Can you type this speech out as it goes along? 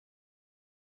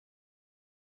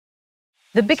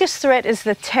The biggest threat is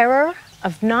the terror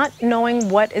of not knowing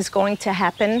what is going to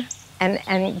happen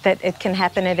and that it can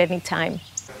happen at any time.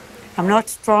 I'm not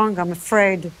strong, I'm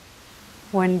afraid.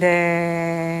 When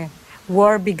the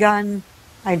war began,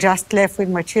 I just left with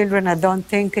my children. I don't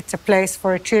think it's a place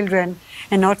for children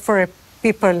and not for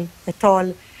people at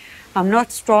all. I'm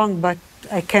not strong, but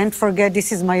I can't forget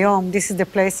this is my home. This is the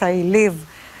place I live.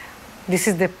 This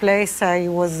is the place I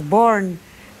was born.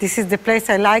 This is the place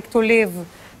I like to live.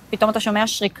 פתאום אתה שומע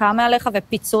שריקה מעליך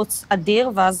ופיצוץ אדיר,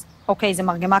 ואז אוקיי, זה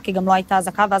מרגמה כי גם לא הייתה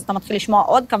אזעקה, ואז אתה מתחיל לשמוע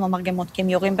עוד כמה מרגמות, כי הם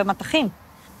יורים במטחים.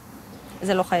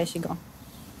 זה לא חיי שגרה.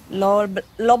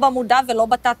 לא במודע ולא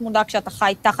בתת מודע כשאתה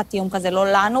חי תחת איום כזה,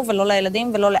 לא לנו ולא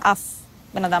לילדים ולא לאף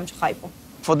בן אדם שחי פה.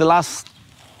 For the last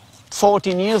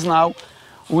 14 years now,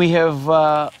 we have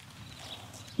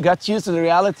got used to the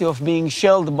reality of being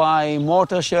shelled by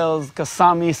mortar shells,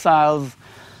 Qassam missiles,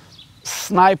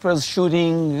 snipers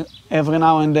shooting every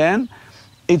now and then.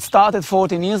 It started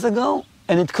 14 years ago,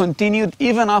 and it continued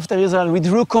even after Israel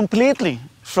withdrew completely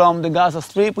from the Gaza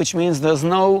Strip, which means there's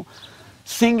no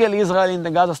single Israeli in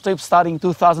the Gaza Strip starting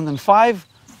 2005.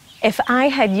 If I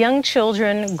had young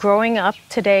children growing up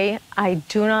today, I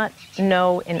do not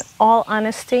know, in all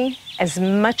honesty, as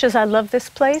much as I love this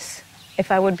place,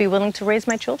 if I would be willing to raise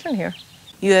my children here.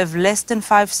 You have less than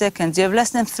 5 seconds, you have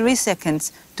less than 3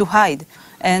 seconds to hide.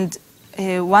 And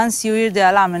once you hear the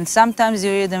alarm, and sometimes you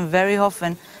hear them very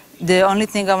often, the only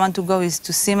thing I want to go is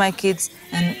to see my kids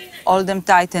and hold them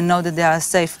tight and know that they are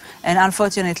safe. And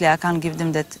unfortunately, I can't give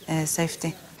them that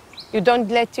safety. You don't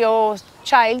let your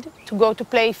child to go to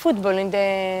play football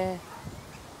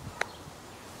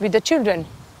with the children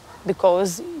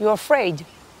because you're afraid.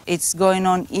 It's going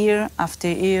on year after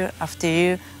year after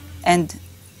year, and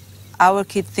our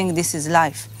kids think this is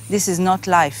life. This is not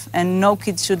life, and no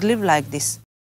kid should live like this.